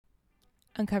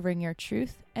Uncovering your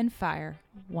truth and fire,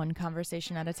 one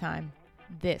conversation at a time.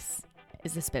 This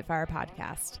is the Spitfire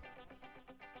Podcast.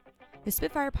 The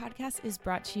Spitfire Podcast is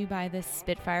brought to you by the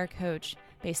Spitfire Coach,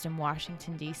 based in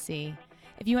Washington, D.C.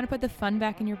 If you want to put the fun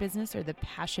back in your business or the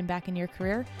passion back in your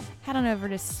career, head on over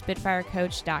to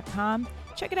spitfirecoach.com,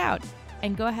 check it out,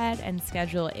 and go ahead and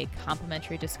schedule a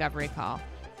complimentary discovery call.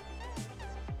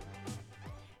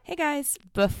 Hey guys,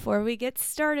 before we get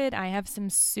started, I have some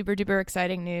super duper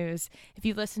exciting news. If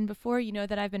you've listened before, you know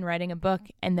that I've been writing a book,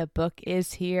 and the book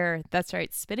is here. That's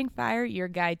right, Spitting Fire, your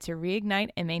guide to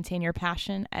reignite and maintain your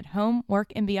passion at home,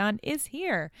 work, and beyond is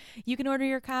here. You can order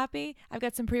your copy. I've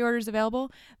got some pre-orders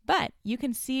available, but you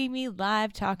can see me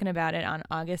live talking about it on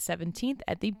August 17th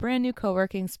at the brand new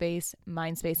co-working space,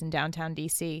 Mindspace in downtown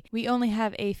DC. We only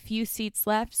have a few seats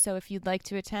left, so if you'd like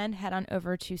to attend, head on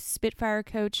over to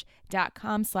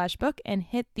spitfirecoach.com/book and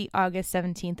hit the August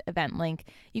 17th event link.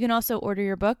 You can also order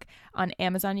your book on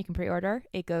Amazon. You can pre-order.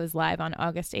 It goes live on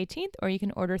August 18th, or you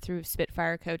can order through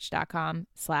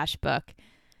spitfirecoach.com/book.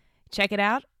 Check it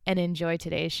out and enjoy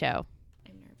today's show.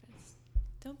 I'm nervous.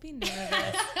 Don't be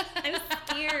nervous. I'm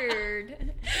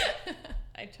scared.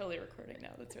 I'm totally recording now.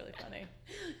 That's really funny.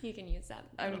 You can use that.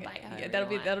 That'll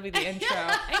be the intro.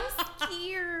 I'm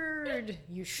scared.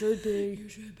 You should be.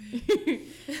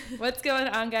 What's going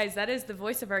on, guys? That is the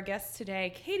voice of our guest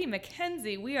today, Katie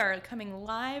McKenzie. We are coming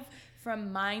live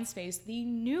from Mindspace, the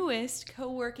newest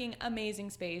co-working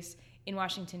amazing space in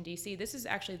Washington, D.C. This is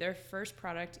actually their first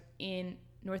product in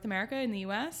North America, in the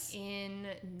U.S.? In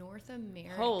North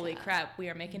America. Holy crap, we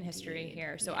are making history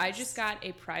here. So yes. I just got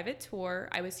a private tour.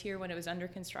 I was here when it was under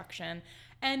construction.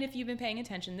 And if you've been paying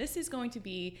attention, this is going to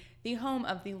be the home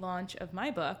of the launch of my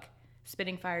book,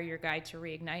 Spitting Fire, Your Guide to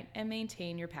Reignite and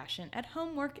Maintain Your Passion at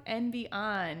Home, Work, and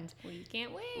Beyond. We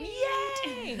can't wait.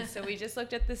 Yay! So we just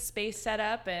looked at the space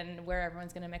setup and where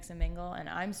everyone's going to mix and mingle. And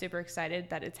I'm super excited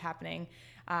that it's happening.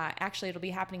 Actually, it'll be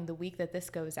happening the week that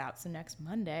this goes out. So next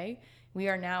Monday. We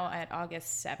are now at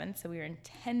August 7th, so we are in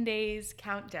 10 days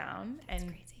countdown. That's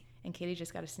crazy. And Katie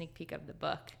just got a sneak peek of the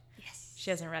book. Yes. She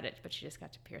hasn't read it, but she just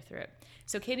got to peer through it.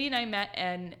 So Katie and I met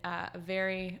in a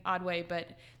very odd way,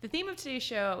 but the theme of today's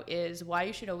show is why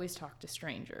you should always talk to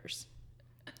strangers.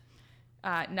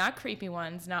 Not creepy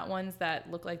ones, not ones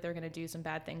that look like they're going to do some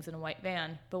bad things in a white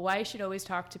van, but why you should always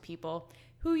talk to people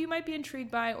who you might be intrigued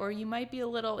by or you might be a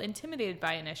little intimidated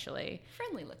by initially.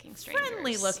 Friendly-looking strangers.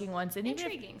 Friendly-looking ones. And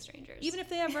intriguing strangers. Even if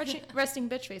they have resting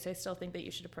bitch face, I still think that you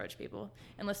should approach people,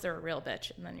 unless they're a real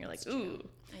bitch, and then you're like, ooh.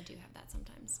 I do have that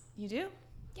sometimes. You do?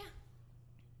 Yeah.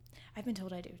 I've been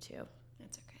told I do, too.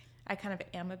 That's okay. I kind of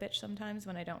am a bitch sometimes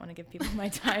when I don't want to give people my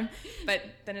time, but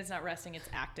then it's not resting, it's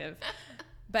active.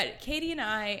 But Katie and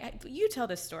I, you tell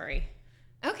this story.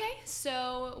 Okay,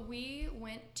 so we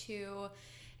went to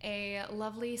a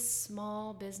lovely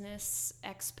small business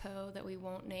expo that we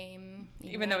won't name.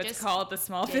 Even though it's called the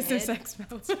Small Business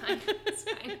Expo. It's fine. It's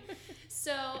fine.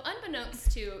 So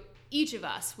unbeknownst to each of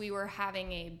us, we were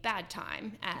having a bad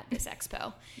time at this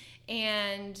expo.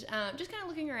 And just kind of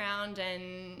looking around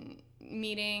and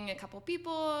meeting a couple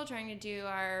people, trying to do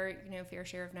our fair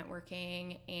share of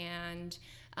networking. And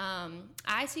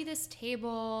I see this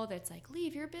table that's like,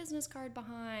 leave your business card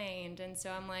behind. And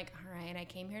so I'm like, all right, I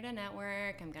came here to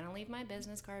network. I'm going to leave my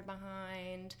business card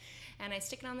behind. And I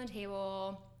stick it on the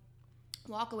table,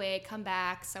 walk away, come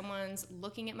back. Someone's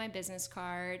looking at my business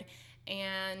card.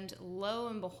 And lo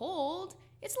and behold,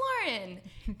 it's Lauren.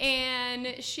 And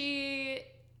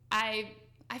I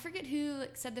forget who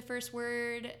said the first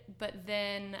word, but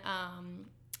then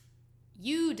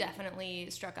you definitely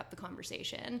struck up the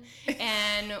conversation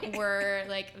and were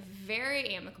like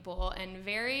very amicable and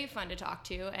very fun to talk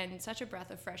to and such a breath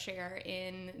of fresh air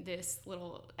in this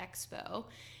little expo,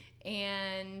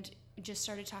 and just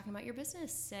started talking about your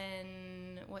business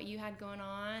and what you had going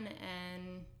on,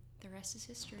 and the rest is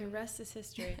history. The rest is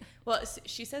history. Well,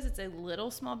 she says it's a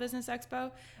little small business expo,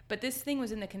 but this thing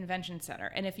was in the convention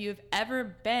center. And if you've ever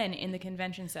been in the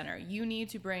convention center, you need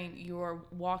to bring your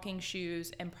walking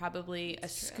shoes and probably a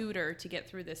scooter to get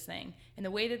through this thing. And the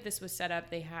way that this was set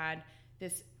up, they had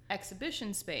this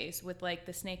exhibition space with like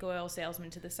the snake oil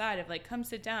salesman to the side of like, come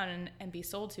sit down and be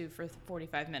sold to for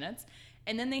 45 minutes.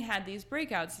 And then they had these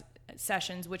breakout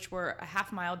sessions, which were a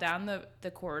half mile down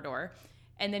the corridor.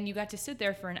 And then you got to sit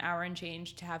there for an hour and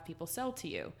change to have people sell to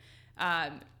you.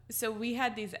 So we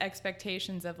had these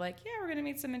expectations of like, yeah, we're going to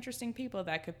meet some interesting people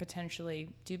that could potentially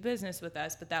do business with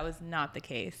us, but that was not the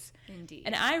case. Indeed.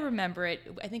 And I remember it,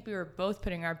 I think we were both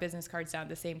putting our business cards down at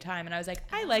the same time, and I was like,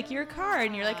 I like your card,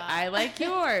 and you're like, I like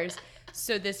yours.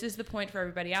 So this is the point for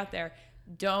everybody out there.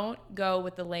 Don't go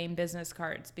with the lame business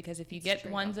cards, because if you get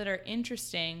ones that are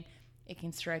interesting, it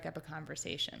can strike up a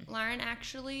conversation. Lauren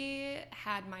actually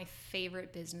had my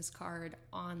favorite business card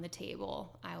on the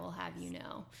table, I will have you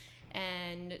know.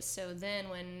 And so then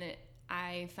when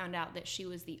I found out that she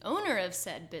was the owner of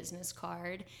said business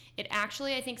card, it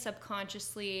actually, I think,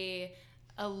 subconsciously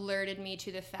alerted me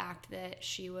to the fact that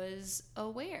she was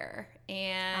aware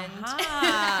and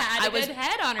had a good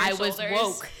head on her shoulders. I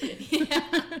was woke.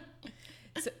 Yeah.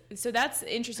 So that's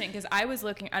interesting because I was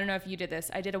looking, I don't know if you did this,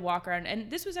 I did a walk around, and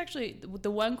this was actually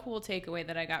the one cool takeaway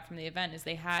that I got from the event is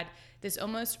they had this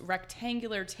almost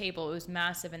rectangular table. It was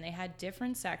massive, and they had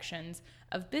different sections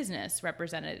of business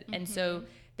represented. Mm-hmm. And so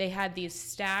they had these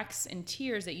stacks and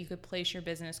tiers that you could place your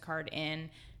business card in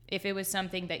if it was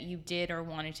something that you did or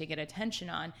wanted to get attention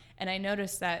on. And I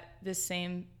noticed that the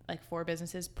same, like 4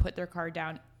 businesses put their card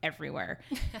down everywhere.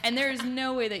 And there's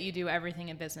no way that you do everything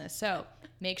in business. So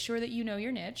make sure that you know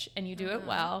your niche and you do it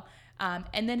well.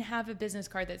 And then have a business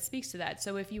card that speaks to that.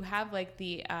 So if you have like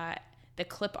the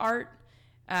clip art,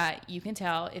 you can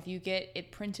tell. If you get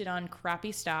it printed on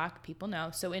crappy stock, people know.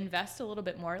 So invest a little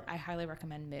bit more. I highly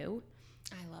recommend Moo.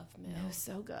 I love Moo. Moo's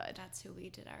so good. That's who we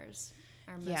did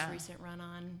our most recent run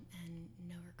on, and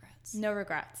no regrets. No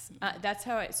regrets. That's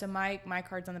how so my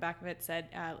cards on the back of it said,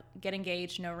 get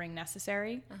engaged, no ring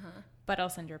necessary, but I'll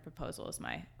send your proposal as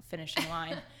my finishing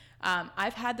line.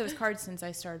 I've had those cards since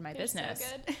I started my business,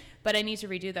 so good. But I need to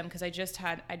redo them because I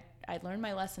learned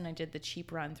my lesson. I did the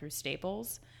cheap run through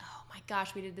Staples. Oh my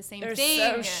gosh, we did the same They're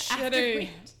thing. so shitty.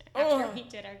 After we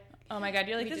did our... Oh my God,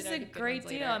 you're like, this is a great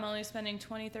deal. I'm only spending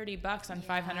 $20-$30 on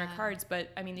 500 cards, but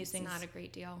I mean, these things. It's not a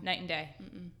great deal. Night and day.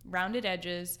 Mm-mm. Rounded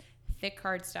edges, thick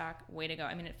cardstock, way to go.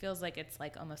 I mean, it feels like it's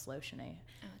like almost lotiony.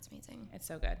 Oh, it's amazing. It's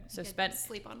so good. So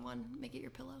sleep on one, make it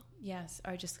your pillow. Yes,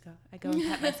 or I go and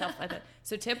pat myself with it.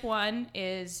 So tip 1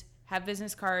 is have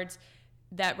business cards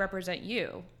that represent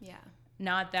you. Yeah.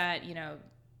 Not that,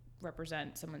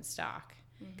 represent someone's stock.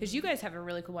 Because you guys have a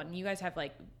really cool one. You guys have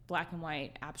like black and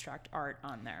white abstract art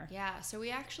on there. Yeah, so we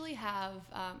actually have,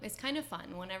 it's kind of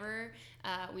fun. Whenever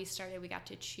we started, we got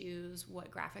to choose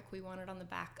what graphic we wanted on the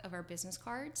back of our business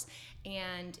cards.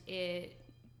 And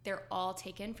they're all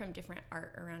taken from different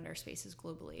art around our spaces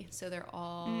globally. So they're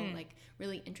all like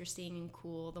really interesting and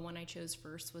cool. The one I chose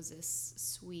first was this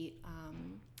sweet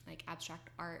like abstract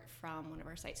art from one of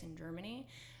our sites in Germany.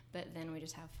 But then we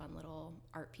just have fun little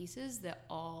art pieces that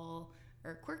all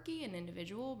are quirky and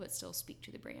individual, but still speak to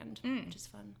the brand, which is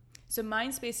fun. So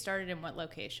Mindspace started in what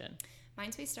location?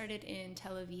 Mindspace started in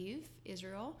Tel Aviv,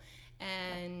 Israel,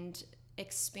 and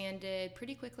expanded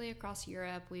pretty quickly across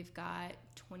Europe. We've got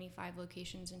 25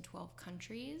 locations in 12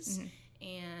 countries,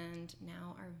 and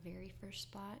now our very first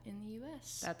spot in the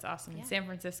U.S. That's awesome. Yeah. San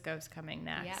Francisco's coming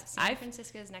next. Yeah, San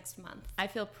Francisco's next month. I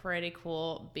feel pretty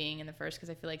cool being in the first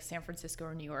because I feel like San Francisco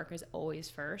or New York is always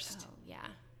first. Oh, yeah.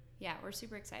 Yeah, we're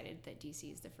super excited that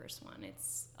DC is the first one.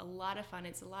 It's a lot of fun.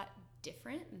 It's a lot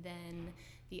different than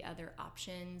the other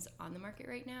options on the market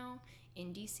right now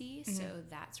in DC, so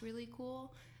that's really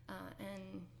cool.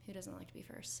 And who doesn't like to be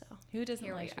first? So who doesn't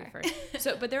like to be first?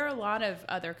 So, but there are a lot of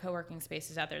other co-working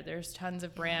spaces out there. There's tons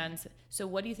of brands. So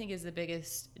what do you think is the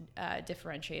biggest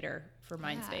differentiator for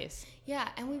Mindspace? Yeah,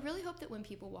 and we really hope that when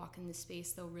people walk in the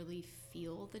space, they'll really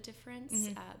feel the difference.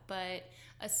 But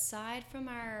aside from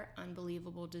our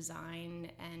unbelievable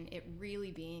design and it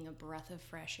really being a breath of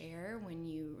fresh air when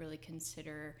you really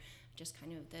consider just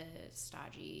kind of the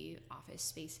stodgy office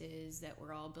spaces that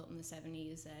were all built in the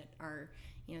 70s that are,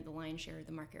 the lion's share of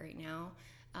the market right now.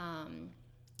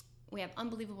 We have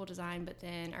unbelievable design, but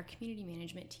then our community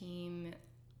management team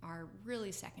are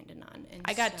really second to none. And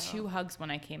I got 2 hugs when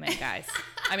I came in, guys.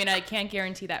 I mean, I can't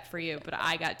guarantee that for you, but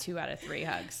I got 2 out of 3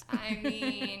 hugs. I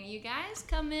mean, you guys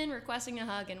come in requesting a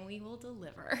hug and we will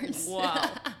deliver. Whoa.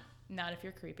 Not if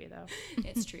you're creepy, though.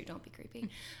 It's true. Don't be creepy.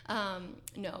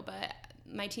 No, but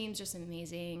my team's just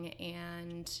amazing.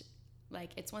 And,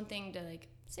 it's one thing to,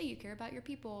 say you care about your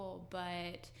people,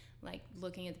 but,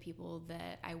 looking at the people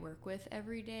that I work with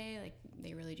every day,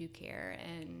 they really do care.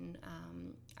 And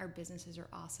our businesses are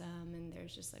awesome. And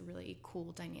there's just a really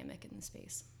cool dynamic in the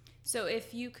space. So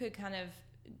if you could kind of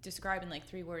describe in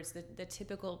 3 words the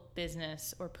typical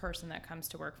business or person that comes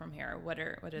to work from here, what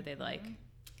are they like?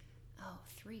 Oh,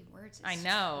 3 words is I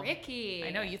know. Tricky.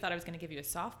 I know. You thought I was going to give you a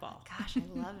softball. Gosh,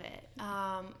 I love it.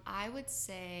 I would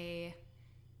say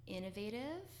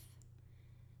innovative,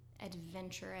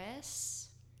 adventurous,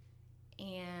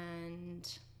 and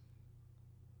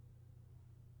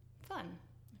fun.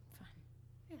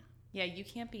 Yeah. Yeah, you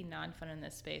can't be non-fun in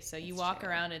this space. So you walk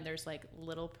around and there's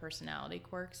little personality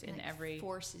quirks in every...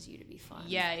 forces you to be fun.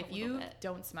 Yeah, if you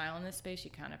don't smile in this space,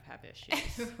 you kind of have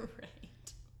issues.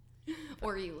 Right.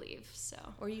 or you leave. So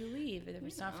or you leave if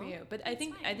it's not for you. But I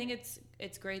think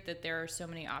it's great that there are so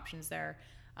many options there.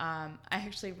 I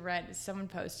actually read, someone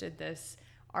posted this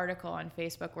article on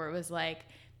Facebook where it was like,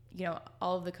 you know,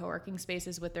 all of the co-working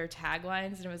spaces with their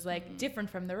taglines, and it was like different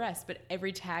from the rest, but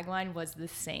every tagline was the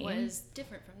same. Was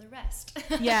different from the rest.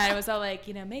 Yeah, it was all like,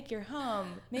 you know, make your home,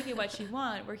 make it what you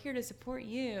want. We're here to support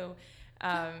you.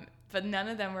 But none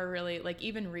of them were really, like,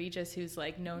 even Regis, who's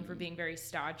like known for being very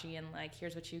stodgy and like,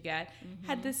 here's what you get,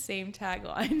 had the same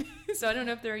tagline. So I don't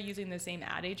know if they're using the same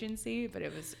ad agency, but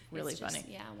it was really funny.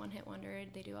 Yeah, one hit wonder.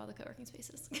 They do all the co-working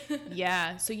spaces.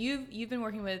 Yeah. So you've been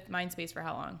working with Mindspace for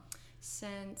how long?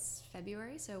 Since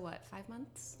February, so what, 5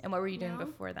 months? And what were you doing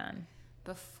before then?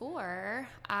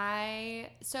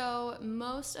 So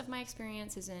most of my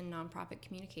experience is in nonprofit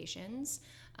communications,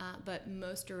 but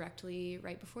most directly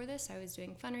right before this, I was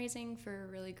doing fundraising for a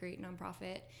really great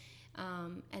nonprofit,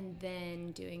 and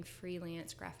then doing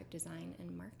freelance graphic design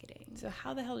and marketing. So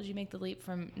how the hell did you make the leap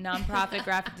from nonprofit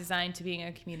graphic design to being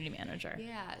a community manager?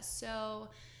 Yeah, so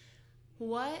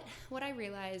what I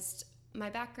realized,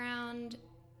 my background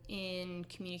in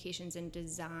communications and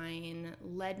design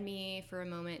led me for a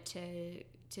moment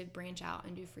to branch out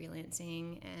and do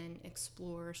freelancing and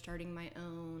explore starting my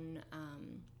own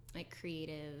like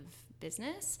creative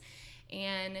business.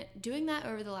 And doing that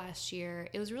over the last year,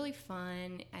 it was really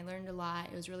fun. I learned a lot.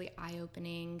 It was really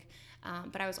eye-opening.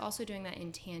 But I was also doing that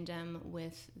in tandem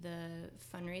with the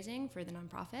fundraising for the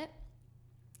nonprofit.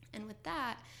 And with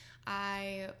that,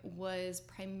 I was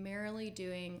primarily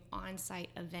doing on-site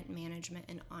event management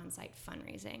and on-site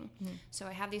fundraising. So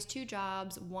I have these two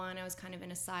jobs. One, I was kind of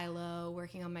in a silo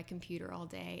working on my computer all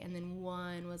day, and then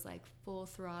one was like full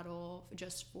throttle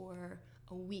just for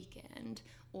a weekend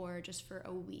or just for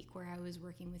a week where I was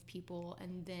working with people.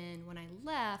 And then when I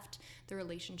left, the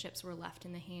relationships were left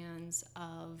in the hands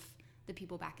of the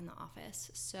people back in the office.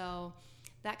 So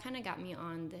that kind of got me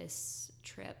on this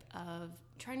trip of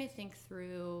trying to think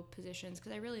through positions,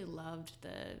 because I really loved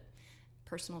the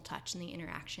personal touch and the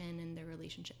interaction and the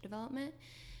relationship development.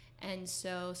 And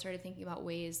so started thinking about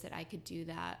ways that I could do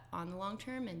that on the long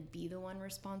term and be the one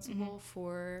responsible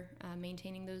for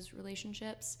maintaining those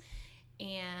relationships.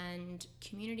 And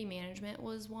community management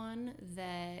was one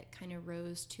that kind of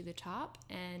rose to the top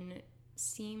and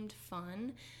seemed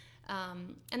fun.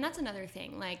 And that's another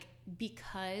thing, like,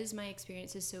 because my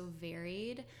experience is so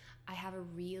varied, I have a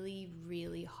really,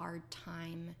 really hard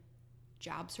time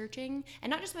job searching.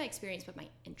 And not just my experience, but my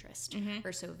interest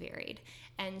are so varied.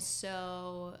 And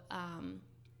so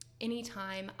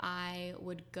anytime I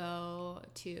would go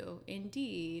to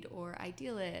Indeed or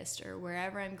Idealist or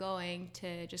wherever I'm going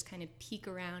to just kind of peek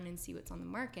around and see what's on the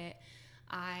market,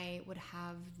 I would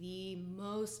have the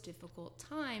most difficult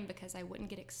time because I wouldn't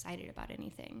get excited about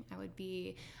anything. I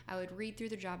would read through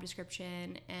the job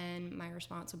description, and my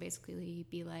response would basically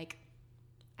be like,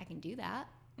 I can do that,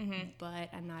 but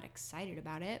I'm not excited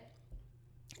about it.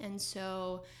 And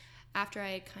so after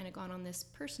I had kind of gone on this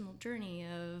personal journey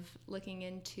of looking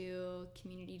into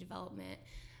community development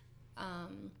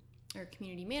or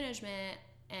community management,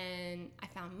 and I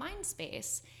found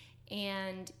Mindspace.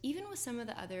 And even with some of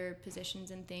the other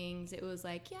positions and things, it was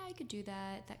like, yeah, I could do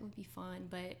that. That would be fun.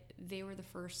 But they were the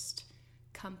first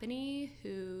company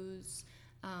whose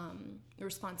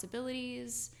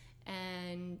responsibilities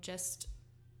and just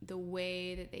the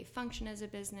way that they function as a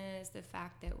business, the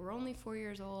fact that we're only 4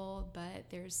 years old, but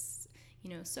there's, you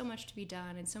know, so much to be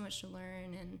done and so much to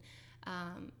learn. And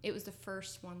it was the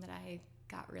first one that I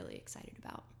got really excited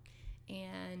about.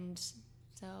 And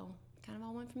so kind of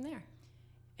all went from there.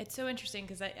 It's so interesting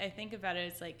because I think about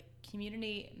it as like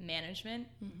community management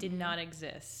did not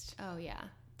exist. Oh, yeah.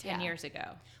 10 years ago.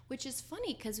 Which is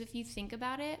funny because if you think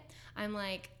about it, I'm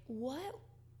like,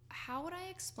 how would I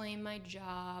explain my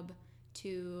job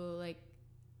to like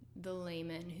the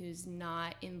layman who's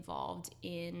not involved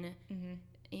in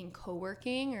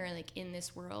co-working or like in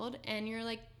this world? And you're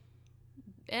like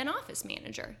an office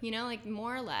manager, you know, like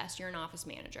more or less you're an office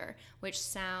manager, which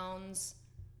sounds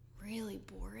really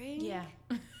boring. Yeah.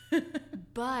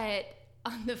 But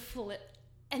on the flip,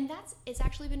 and it's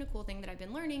actually been a cool thing that I've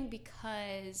been learning,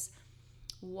 because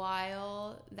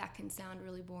while that can sound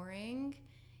really boring,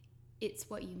 it's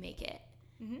what you make it.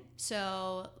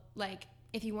 So like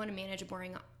if you want to manage a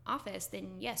boring office,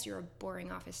 then yes, you're a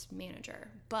boring office manager.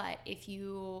 But if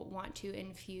you want to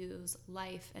infuse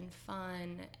life and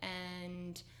fun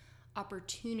and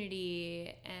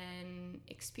opportunity and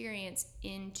experience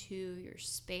into your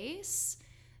space,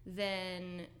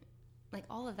 then like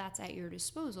all of that's at your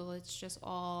disposal. It's just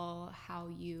all how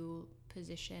you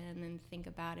position and think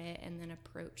about it and then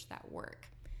approach that work,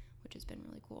 which has been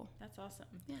really cool. That's awesome.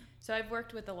 Yeah. So I've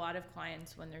worked with a lot of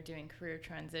clients when they're doing career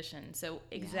transition. So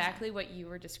exactly what you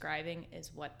were describing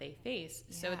is what they face.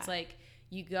 Yeah. So it's like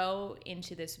you go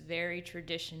into this very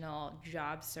traditional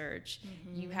job search.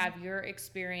 You have your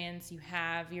experience, you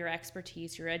have your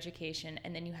expertise, your education,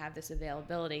 and then you have this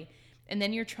availability. And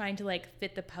then you're trying to like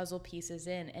fit the puzzle pieces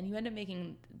in, and you end up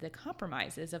making the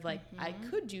compromises of like, I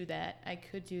could do that, I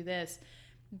could do this.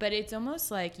 But it's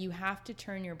almost like you have to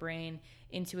turn your brain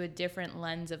into a different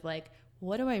lens of like,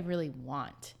 what do I really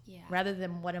want? Rather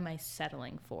than what am I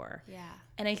settling for?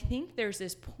 And I think there's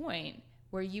this point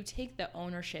where you take the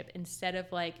ownership instead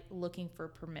of like looking for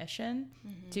permission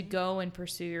to go and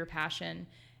pursue your passion,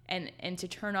 and to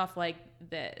turn off like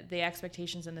the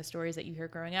expectations and the stories that you hear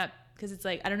growing up. Because it's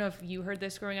like, I don't know if you heard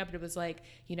this growing up, but it was like,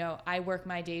 you know, I work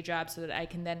my day job so that I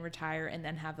can then retire and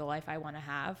then have the life I want to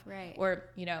have. Right. Or,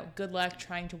 you know, good luck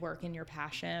trying to work in your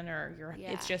passion, or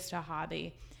it's just a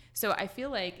hobby. So I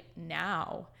feel like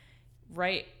now,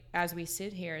 right as we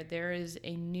sit here, there is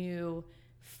a new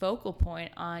focal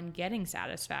point on getting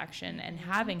satisfaction and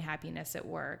having happiness at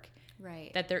work.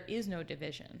 Right. That there is no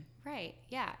division. Right.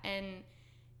 Yeah. And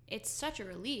it's such a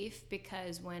relief,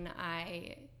 because when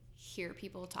I hear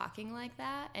people talking like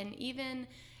that, and even,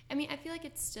 I mean, I feel like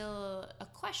it's still a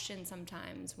question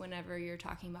sometimes whenever you're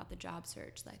talking about the job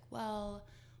search, like, well,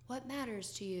 what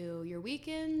matters to you, your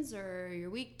weekends or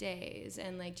your weekdays?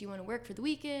 And like, do you want to work for the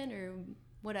weekend or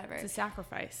whatever? It's a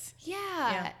sacrifice.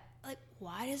 Yeah. Like,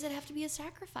 why does it have to be a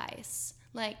sacrifice?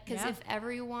 Like, because if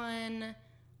everyone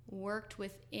worked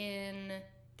within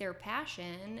their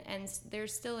passion, and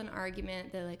there's still an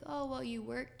argument that like, oh, well, you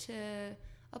work to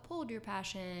uphold your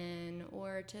passion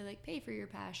or to like pay for your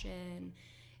passion.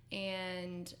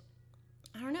 And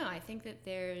I don't know, I think that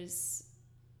there's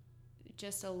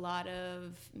just a lot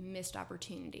of missed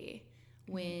opportunity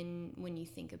when you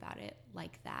think about it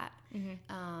like that.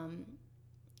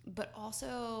 But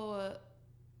also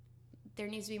there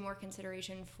needs to be more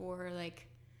consideration for like,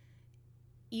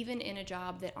 even in a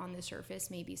job that on the surface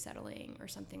may be settling or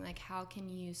something, like how can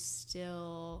you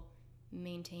still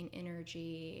maintain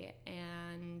energy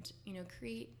and, you know,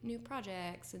 create new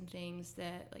projects and things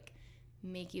that like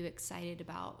make you excited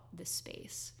about the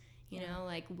space. You know,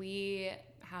 like we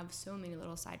have so many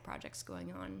little side projects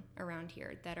going on around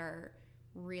here that are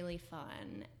really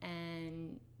fun,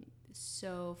 and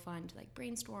so fun to like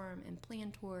brainstorm and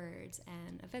plan towards,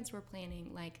 and events we're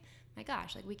planning. Like, my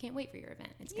gosh, like we can't wait for your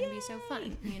event. It's going to be so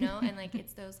fun, you know? And like,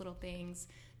 it's those little things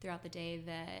throughout the day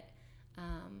that,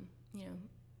 you know,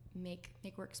 make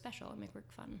work special and make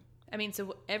work fun. I mean,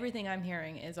 so everything I'm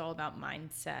hearing is all about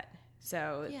mindset.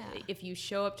 So if you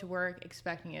show up to work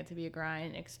expecting it to be a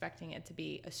grind, expecting it to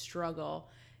be a struggle,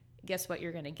 guess what?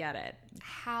 You're going to get it.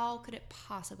 How could it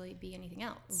possibly be anything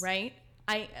else? Right?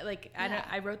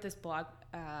 I wrote this blog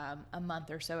a month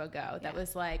or so ago that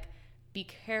was like, be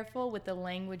careful with the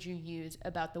language you use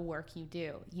about the work you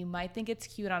do. You might think it's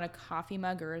cute on a coffee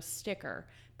mug or a sticker,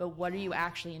 but what are you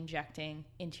actually injecting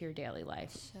into your daily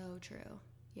life? So true.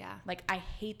 Yeah. Like, I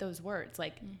hate those words.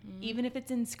 Like, even if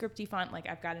it's in scripty font, like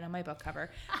I've got it on my book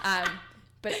cover.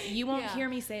 But you won't hear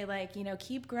me say like, you know,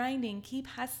 keep grinding, keep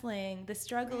hustling. The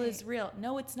struggle is real.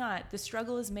 No, it's not. The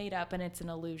struggle is made up and it's an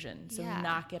illusion. So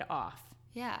knock it off.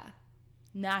 Yeah.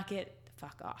 Knock it the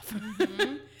fuck off.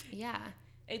 Yeah.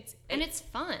 It's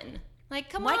fun. Like,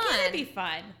 come on. Why can't it be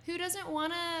fun? Who doesn't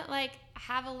want to like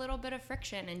have a little bit of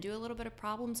friction and do a little bit of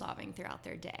problem solving throughout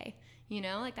their day? You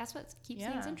know, like that's what keeps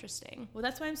things interesting. Well,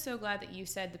 that's why I'm so glad that you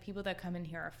said the people that come in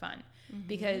here are fun,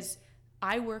 because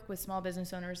I work with small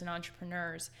business owners and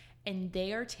entrepreneurs, and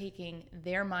they are taking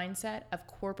their mindset of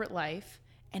corporate life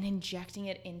and injecting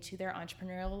it into their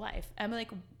entrepreneurial life. I'm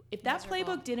like, if that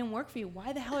playbook didn't work for you,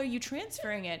 why the hell are you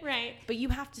transferring it? Right. But you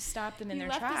have to stop them in their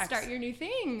tracks. You have to start your new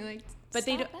thing. Like, but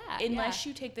they don't, unless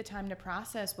you take the time to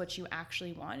process what you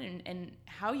actually want and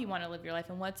how you want to live your life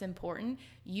and what's important,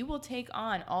 you will take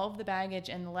on all of the baggage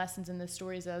and the lessons and the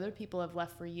stories that other people have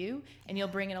left for you, and you'll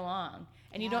bring it along.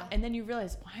 And you don't, and then you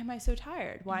realize, why am I so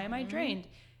tired? Why am I drained?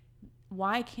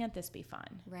 Why can't this be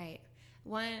fun? Right.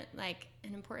 One, like,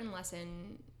 an important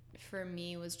lesson for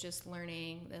me was just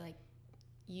learning that, like,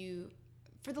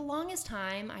 for the longest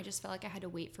time, I just felt like I had to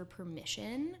wait for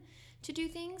permission to do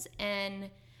things. And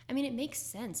I mean, it makes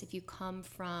sense if you come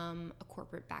from a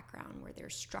corporate background where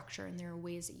there's structure and there are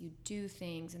ways that you do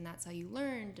things, and that's how you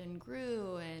learned and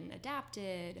grew and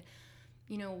adapted.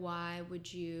 You know, why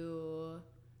would you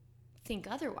think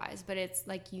otherwise? But it's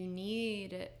like you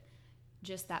need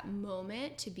just that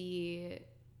moment to be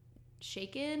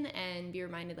shaken and be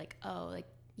reminded, like, oh, like,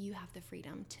 you have the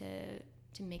freedom to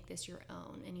make this your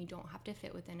own, and you don't have to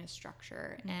fit within a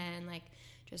structure. And like,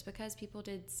 just because people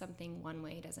did something one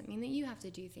way doesn't mean that you have to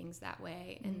do things that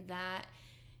way. And that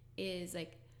is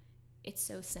like, it's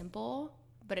so simple,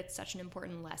 but it's such an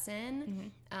important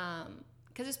lesson.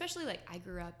 Because especially like, I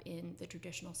grew up in the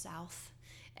traditional South,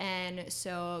 and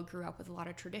so grew up with a lot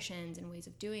of traditions and ways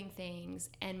of doing things.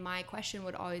 And my question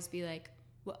would always be like,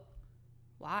 what,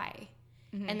 why?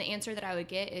 And the answer that I would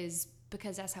get is,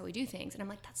 because that's how we do things. And I'm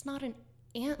like, that's not an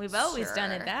answer. We've always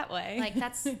done it that way. Like,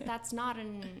 that's not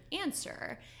an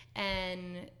answer.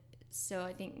 And so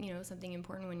I think, you know, something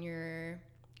important when you're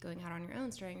going out on your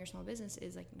own, starting your small business,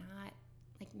 is like, not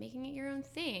like making it your own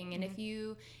thing. And if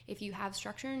you have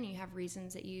structure and you have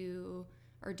reasons that you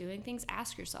are doing things,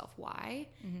 ask yourself why,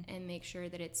 and make sure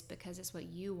that it's because it's what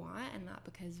you want and not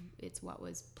because it's what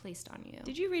was placed on you.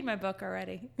 Did you read my book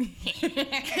already? Just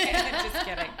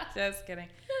kidding.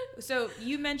 So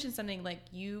you mentioned something like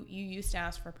you used to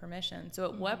ask for permission. So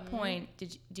at what point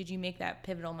did you make that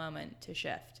pivotal moment to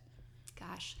shift?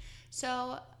 Gosh.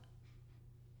 So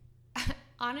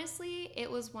honestly, it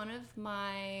was one of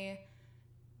my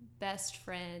best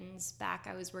friends back.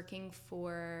 I was working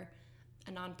for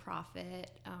a nonprofit,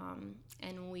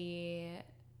 and we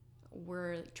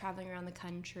were traveling around the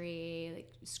country,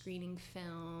 like screening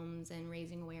films and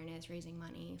raising awareness, raising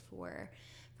money for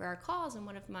our cause. And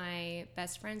one of my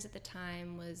best friends at the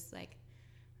time was like,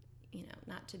 you know,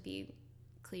 not to be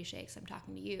cliche because I'm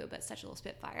talking to you, but such a little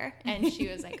spitfire. And she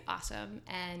was like awesome,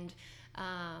 and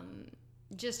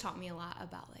just taught me a lot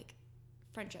about like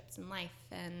friendships and life.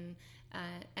 And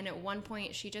at one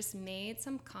point she just made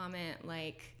some comment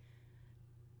like,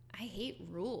 I hate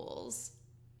rules.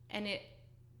 And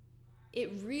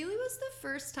it really was the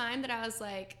first time that I was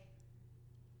like,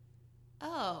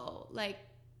 oh, like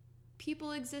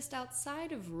people exist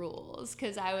outside of rules.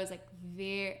 Because I was like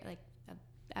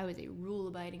I was a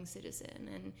rule-abiding citizen,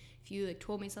 and if you like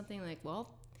told me something, like,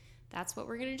 well, that's what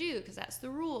we're gonna do because that's the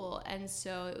rule. And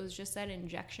so it was just that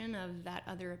injection of that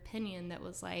other opinion that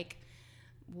was like,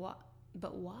 what?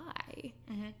 But why?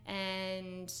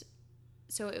 And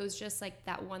so it was just like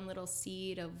that one little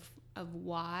seed of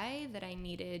why that I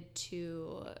needed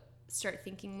to start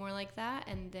thinking more like that.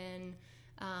 And then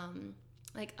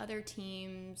like other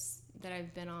teams that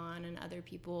I've been on and other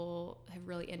people have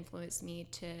really influenced me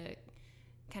to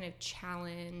kind of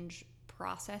challenge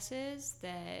processes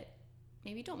that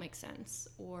maybe don't make sense,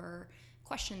 or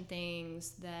question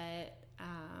things that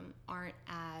aren't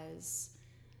as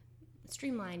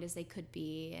streamlined as they could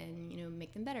be, and, you know,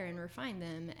 make them better and refine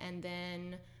them. And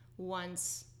then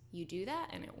once you do that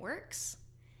and it works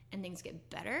and things get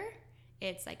better,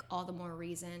 it's like all the more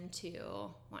reason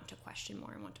to want to question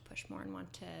more and want to push more and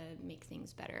want to make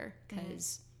things better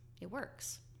because it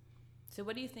works. So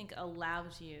what do you think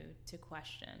allows you to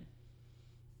question?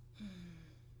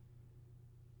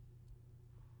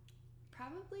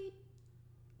 Probably,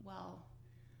 well,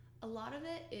 a lot of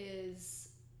it is,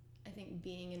 I think,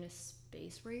 being in a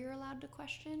space where you're allowed to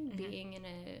question, being in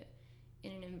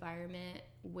an environment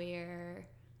where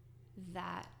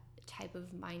that type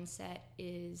of mindset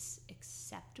is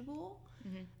acceptable.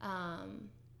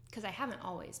 Because I haven't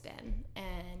always been,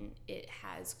 and it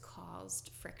has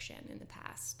caused friction in the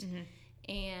past.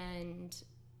 And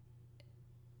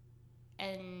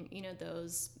you know,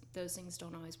 those things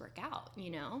don't always work out, you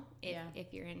know,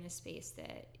 if you're in a space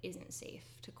that isn't safe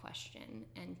to question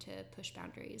and to push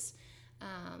boundaries.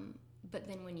 But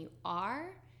then when you are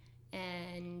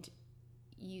and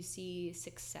you see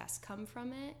success come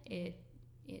from it,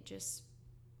 it just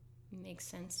makes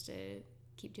sense to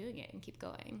keep doing it and keep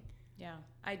going. Yeah.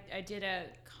 I did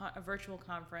a virtual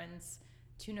conference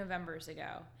 2 Novembers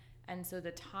ago. And so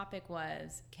the topic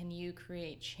was, can you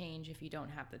create change if you don't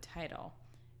have the title?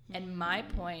 And my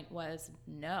point was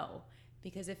no,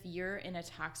 because if you're in a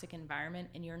toxic environment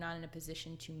and you're not in a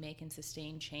position to make and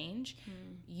sustain change,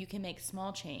 you can make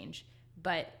small change,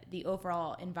 but the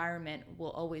overall environment will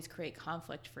always create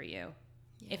conflict for you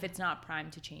if it's not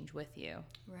primed to change with you.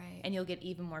 Right. And you'll get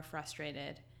even more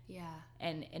frustrated. Yeah.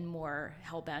 And more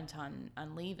hell-bent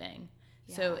on leaving.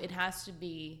 Yeah. So it has to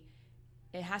be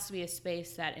a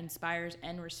space that inspires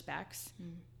and respects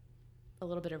a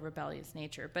little bit of rebellious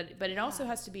nature, but it also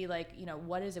has to be like, you know,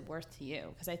 what is it worth to you?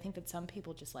 Because I think that some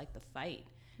people just like the fight,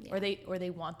 or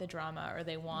they want the drama, or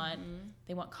they want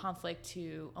conflict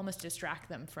to almost distract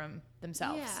them from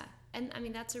themselves. Yeah. And I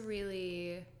mean, that's a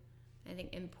really, I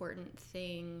think, important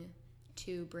thing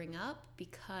to bring up,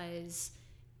 because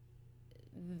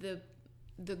the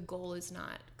goal is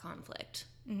not conflict.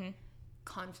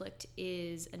 Conflict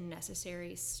is a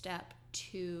necessary step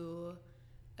to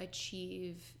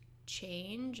achieve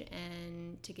change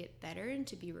and to get better and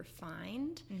to be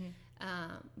refined.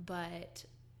 But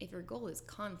if your goal is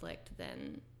conflict,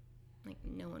 then like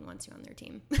no one wants you on their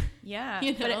team. Yeah.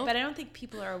 You know? But I don't think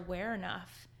people are aware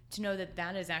enough to know that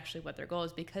that is actually what their goal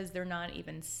is, because they're not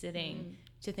even sitting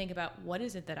to think about what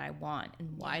is it that I want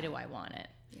and why do I want it?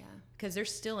 Yeah. Because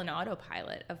there's still an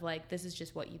autopilot of like, this is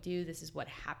just what you do. This is what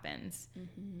happens.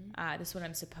 This is what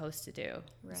I'm supposed to do.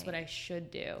 This is what I should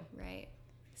do. Right.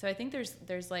 So I think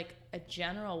there's like a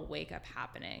general wake up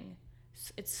happening.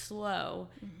 It's slow,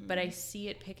 but I see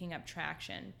it picking up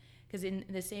traction. Because in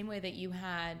the same way that you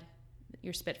had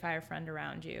your Spitfire friend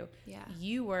around you,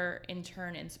 you were in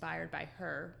turn inspired by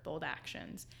her bold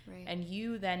actions. Right. And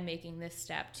you then making this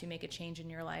step to make a change in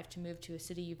your life, to move to a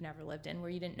city you've never lived in, where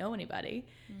you didn't know anybody,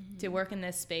 to work in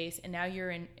this space. And now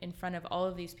you're in front of all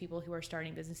of these people who are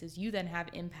starting businesses. You then have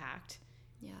impact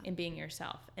in being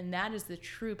yourself. And that is the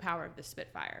true power of the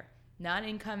Spitfire. Not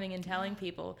in coming and telling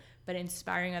people, but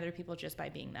inspiring other people just by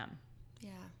being them.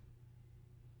 Yeah.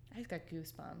 I just got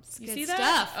goosebumps. It's you good see that?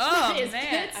 stuff. Oh, It's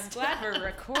man. good I'm glad we're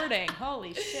recording.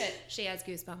 Holy shit. She has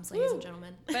goosebumps, ladies and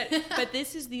gentlemen. But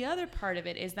this is the other part of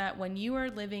it, is that when you are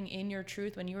living in your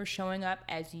truth, when you are showing up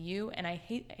as you, and I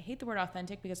hate the word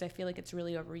authentic because I feel like it's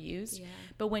really overused,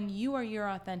 but when you are your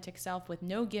authentic self with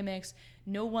no gimmicks,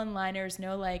 no one-liners,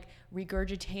 no like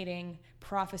regurgitating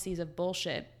prophecies of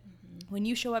bullshit, when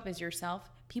you show up as yourself,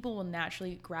 people will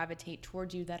naturally gravitate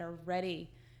towards you that are ready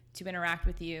to interact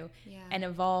with you and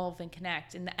evolve and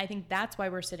connect. And I think that's why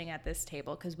we're sitting at this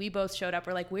table, because we both showed up.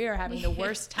 We're like, we are having the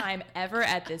worst time ever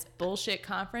at this bullshit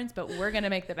conference, but we're going to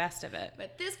make the best of it.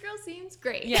 But this girl seems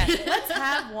great. Yeah, let's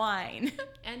have wine.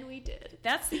 And we did.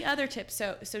 That's the other tip.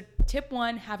 So tip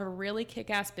 1, have a really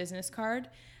kick-ass business card.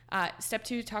 Step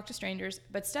 2, talk to strangers.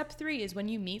 But step 3 is when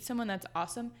you meet someone that's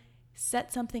awesome,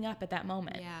 set something up at that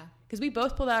moment. Yeah. Because we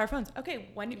both pulled out our phones. Okay,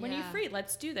 when are you free?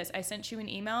 Let's do this. I sent you an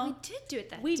email. We did do it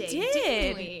that we day. Did.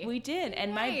 Didn't we? We did.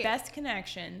 And my best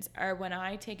connections are when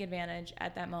I take advantage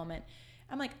at that moment.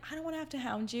 I'm like, I don't want to have to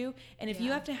hound you. And if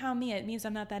you have to hound me, it means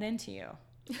I'm not that into you.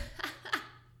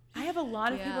 I have a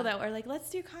lot of people that are like, let's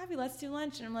do coffee, let's do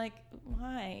lunch. And I'm like,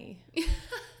 why?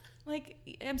 Like,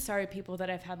 I'm sorry, people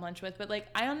that I've had lunch with, but like,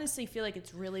 I honestly feel like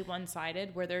it's really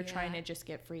one-sided, where they're trying to just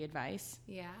get free advice.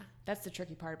 Yeah. That's the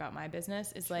tricky part about my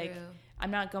business, is like,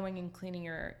 I'm not going and cleaning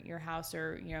your house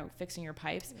or, fixing your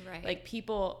pipes. Right. Like,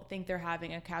 people think they're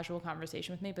having a casual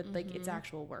conversation with me, but like, it's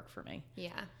actual work for me.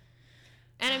 Yeah.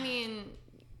 And I mean,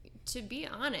 to be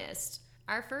honest,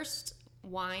 our first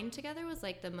wine together was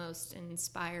like the most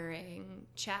inspiring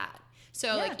chat.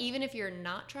 So like, even if you're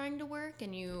not trying to work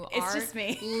and you are just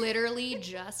me. literally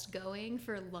just going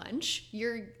for lunch,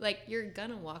 you're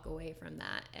gonna walk away from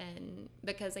that, and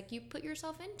because like you put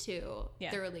yourself into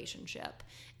the relationship,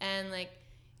 and like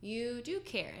you do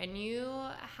care and you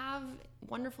have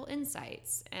wonderful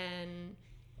insights and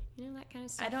that kind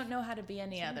of stuff. I don't know how to be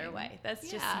any other way.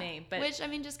 That's just me. But which, I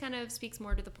mean, just kind of speaks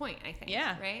more to the point, I think.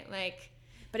 Yeah. Right? Like,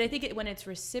 but I think when it's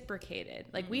reciprocated,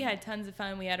 like we had tons of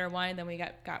fun. We had our wine, then we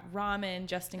got ramen.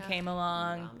 Justin came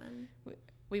along.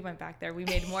 We went back there. We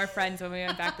made more friends when we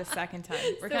went back the second time.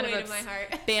 We're kind of my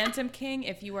heart. Bantam King.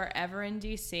 If you are ever in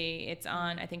DC, it's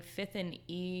on, I think, 5th and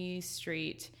E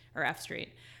Street or F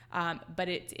Street. But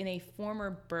it's in a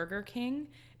former Burger King,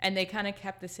 and they kind of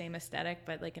kept the same aesthetic,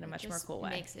 but like in a much more cool way.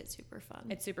 It makes it super fun.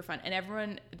 It's super fun. And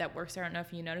everyone that works there, I don't know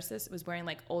if you noticed this, was wearing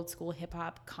like old school hip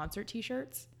hop concert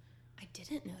t-shirts. I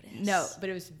didn't notice. No, but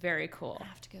it was very cool. I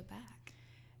have to go back.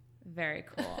 Very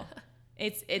cool.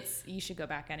 It's you should go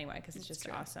back anyway, because it's just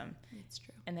awesome. It's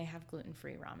true. And they have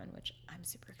gluten-free ramen, which I'm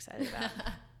super excited about.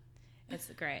 It's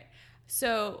great.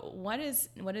 So what is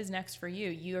next for you?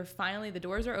 You're finally, the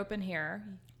doors are open here.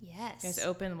 Yes. You guys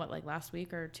opened like last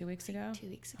week or 2 weeks ago? 2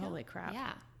 weeks ago. Holy crap.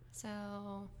 Yeah.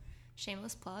 So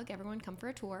shameless plug, everyone come for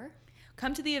a tour.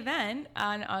 Come to the event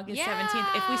on August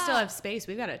 17th. If we still have space,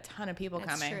 we've got a ton of people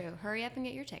coming. That's true. Hurry up and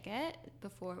get your ticket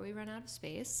before we run out of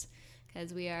space,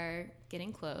 because we are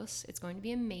getting close. It's going to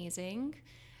be amazing.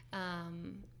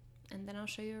 And then I'll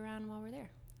show you around while we're there.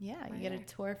 Yeah, you get a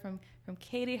tour from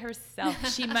Katie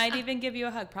herself. She might even give you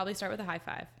a hug. Probably start with a high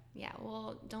five. Yeah,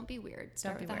 well, don't be weird.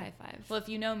 Start with a high five. Well, if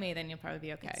you know me, then you'll probably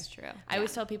be okay. That's true. I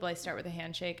always tell people I start with a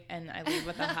handshake and I leave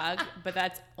with a hug, but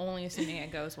that's only assuming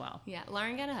it goes well. Yeah,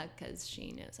 Lauren got a hug because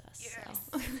she knows us. Yes.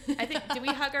 So. I think, did we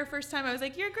hug our first time? I was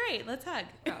like, you're great. Let's hug.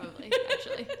 Probably,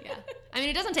 actually, yeah. I mean,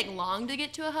 it doesn't take long to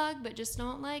get to a hug, but just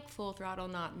don't like full throttle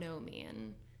not know me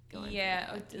and go in.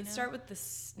 Yeah, start with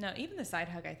this. No, even the side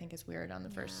hug I think is weird on the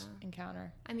first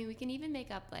encounter. I mean, we can even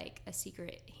make up like a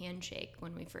secret handshake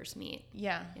when we first meet.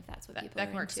 Yeah, if that's what people that are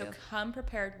can work. into. So come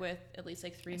prepared with at least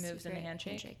like 3 moves in the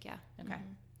handshake. Yeah. Okay.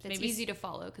 That's easy to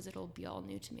follow because it'll be all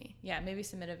new to me. Yeah, maybe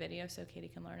submit a video so Katie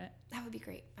can learn it. That would be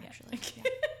great, actually. Yeah.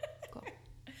 Cool.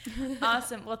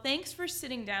 Awesome. Well, thanks for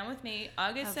sitting down with me.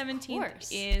 August 17th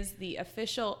is the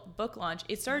official book launch.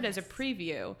 It started as a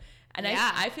preview, and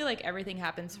I feel like everything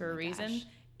happens for a reason. Gosh.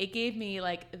 It gave me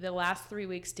like the last 3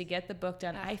 weeks to get the book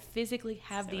done. I physically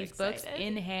have these books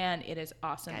in hand. It is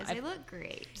awesome. Guys, they look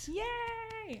great.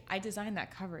 Yay! I designed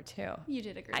that cover too. You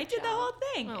did a great job. I did the whole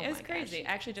thing. It was crazy. I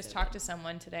actually just talked to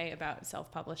someone today about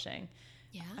self-publishing.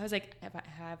 Yeah. I was like,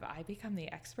 have I become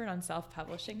the expert on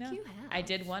self-publishing now? You have. I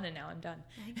did one and now I'm done.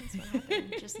 I think that's what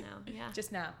happened just now. Yeah.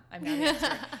 Just now. I'm now the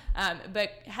expert. But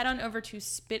head on over to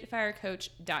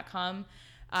spitfirecoach.com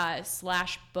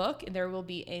 /book. There will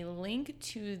be a link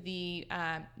to the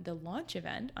launch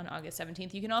event on August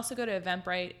 17th. You can also go to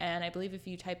Eventbrite, and I believe if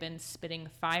you type in Spitting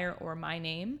Fire or my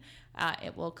name,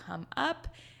 it will come up.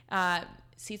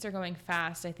 Seats are going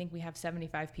fast. I think we have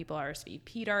 75 people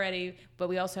RSVP'd already, but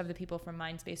we also have the people from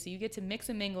Mindspace. So you get to mix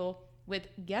and mingle with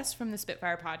guests from the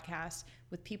Spitfire podcast,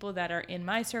 with people that are in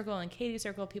my circle and Katie's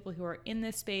circle, people who are in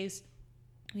this space.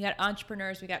 We got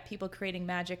entrepreneurs. We got people creating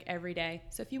magic every day.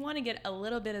 So if you want to get a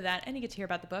little bit of that and you get to hear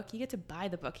about the book, you get to buy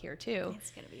the book here too.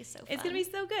 It's going to be so fun. It's going to be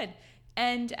so good.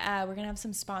 And we're going to have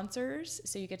some sponsors,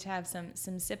 so you get to have some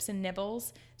sips and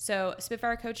nibbles. So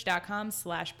spitfirecoach.com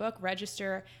 /book.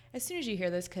 Register as soon as you hear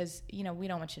this, because, we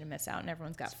don't want you to miss out, and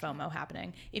everyone's got FOMO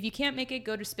happening. If you can't make it,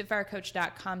 go to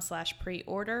spitfirecoach.com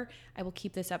 /pre-order. I will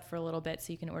keep this up for a little bit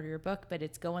so you can order your book, but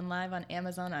it's going live on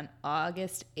Amazon on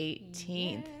August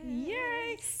 18th.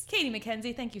 Yay! Katie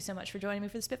McKenzie, thank you so much for joining me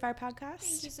for the Spitfire podcast.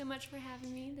 Thank you so much for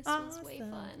having me. This was way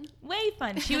fun. Way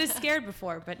fun. She was scared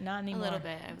before, but not anymore. A little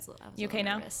bit. I was you okay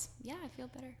nervous. Now? Yeah, I feel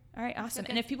better. All right, awesome.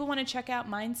 And if people want to check out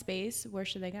Mindspace, where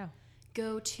should they go?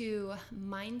 Go to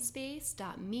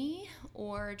mindspace.me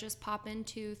or just pop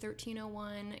into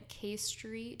 1301 K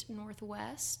Street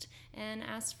Northwest and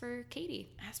ask for Katie.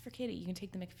 Ask for Katie. You can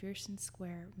take the McPherson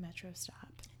Square Metro stop.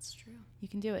 It's true. You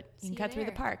can do it. You can cut through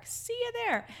the park. See you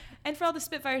there. And for all the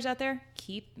Spitfires out there,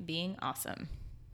 keep being awesome.